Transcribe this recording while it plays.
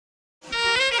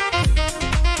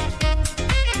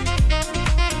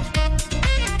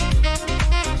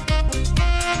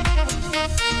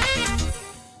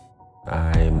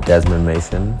Desmond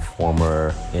Mason,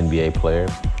 former NBA player.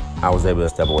 I was able to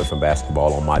step away from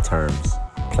basketball on my terms.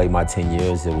 Played my 10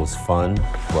 years, it was fun,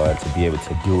 but to be able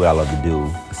to do what I love to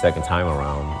do the second time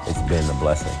around, it's been a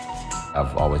blessing.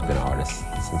 I've always been an artist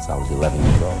since I was 11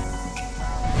 years old.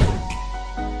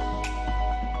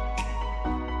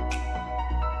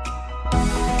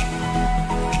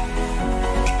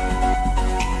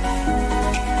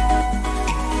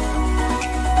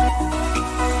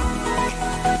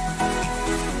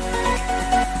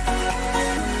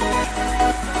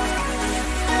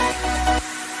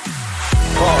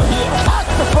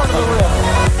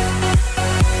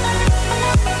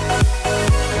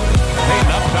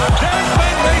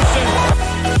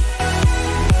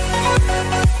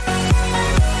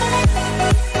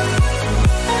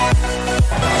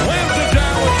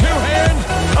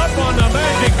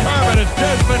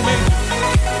 Desmond Mason.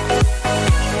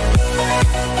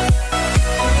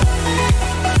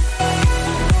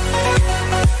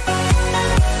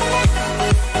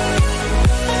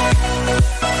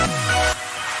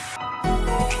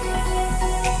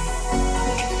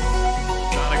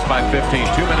 Sonics by 15,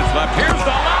 2 minutes left. Here's the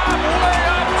lob, way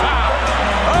up top.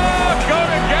 Oh, go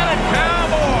to get it,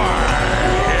 Cowboy.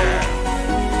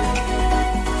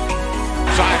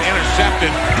 Side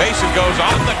intercepted. Mason goes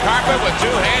on the carpet with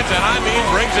two hands, and I mean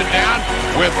brings it down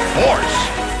with force.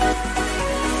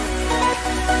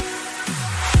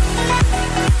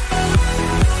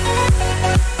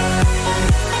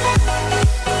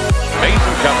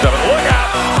 Mason comes up, look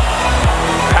out!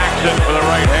 Packs it for the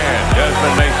right hand,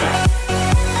 Desmond Mason.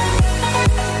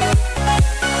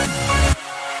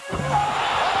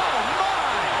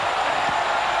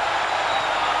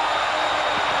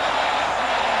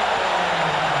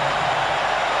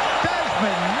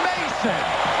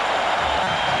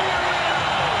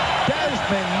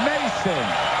 Desmond Mason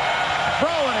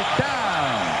throwing it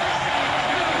down.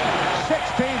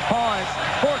 16 points,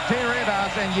 14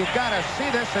 rebounds, and you've got to see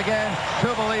this again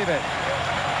to believe it.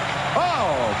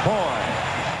 Oh,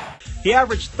 boy. He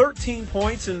averaged 13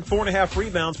 points and 4.5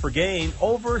 rebounds per game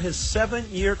over his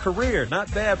 7-year career.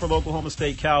 Not bad for the Oklahoma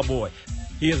State Cowboy.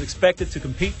 He is expected to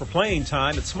compete for playing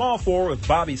time at small forward with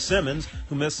Bobby Simmons,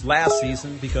 who missed last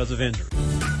season because of injury.